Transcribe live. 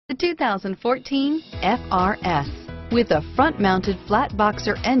The 2014 FRS. With a front-mounted flat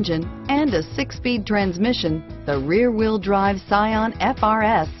boxer engine and a 6-speed transmission, the rear-wheel drive SCION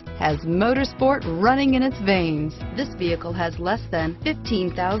FRS has motorsport running in its veins. This vehicle has less than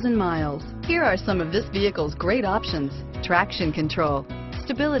 15,000 miles. Here are some of this vehicle's great options: traction control,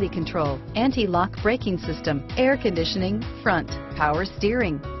 stability control, anti-lock braking system, air conditioning, front, power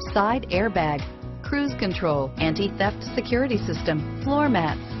steering, side airbag, cruise control, anti-theft security system, floor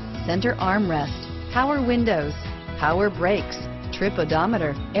mats, center armrest, power windows, power brakes, trip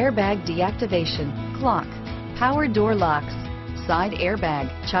odometer, airbag deactivation, clock, power door locks, side airbag,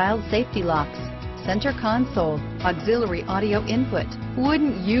 child safety locks, center console, auxiliary audio input.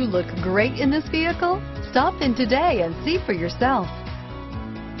 Wouldn't you look great in this vehicle? Stop in today and see for yourself.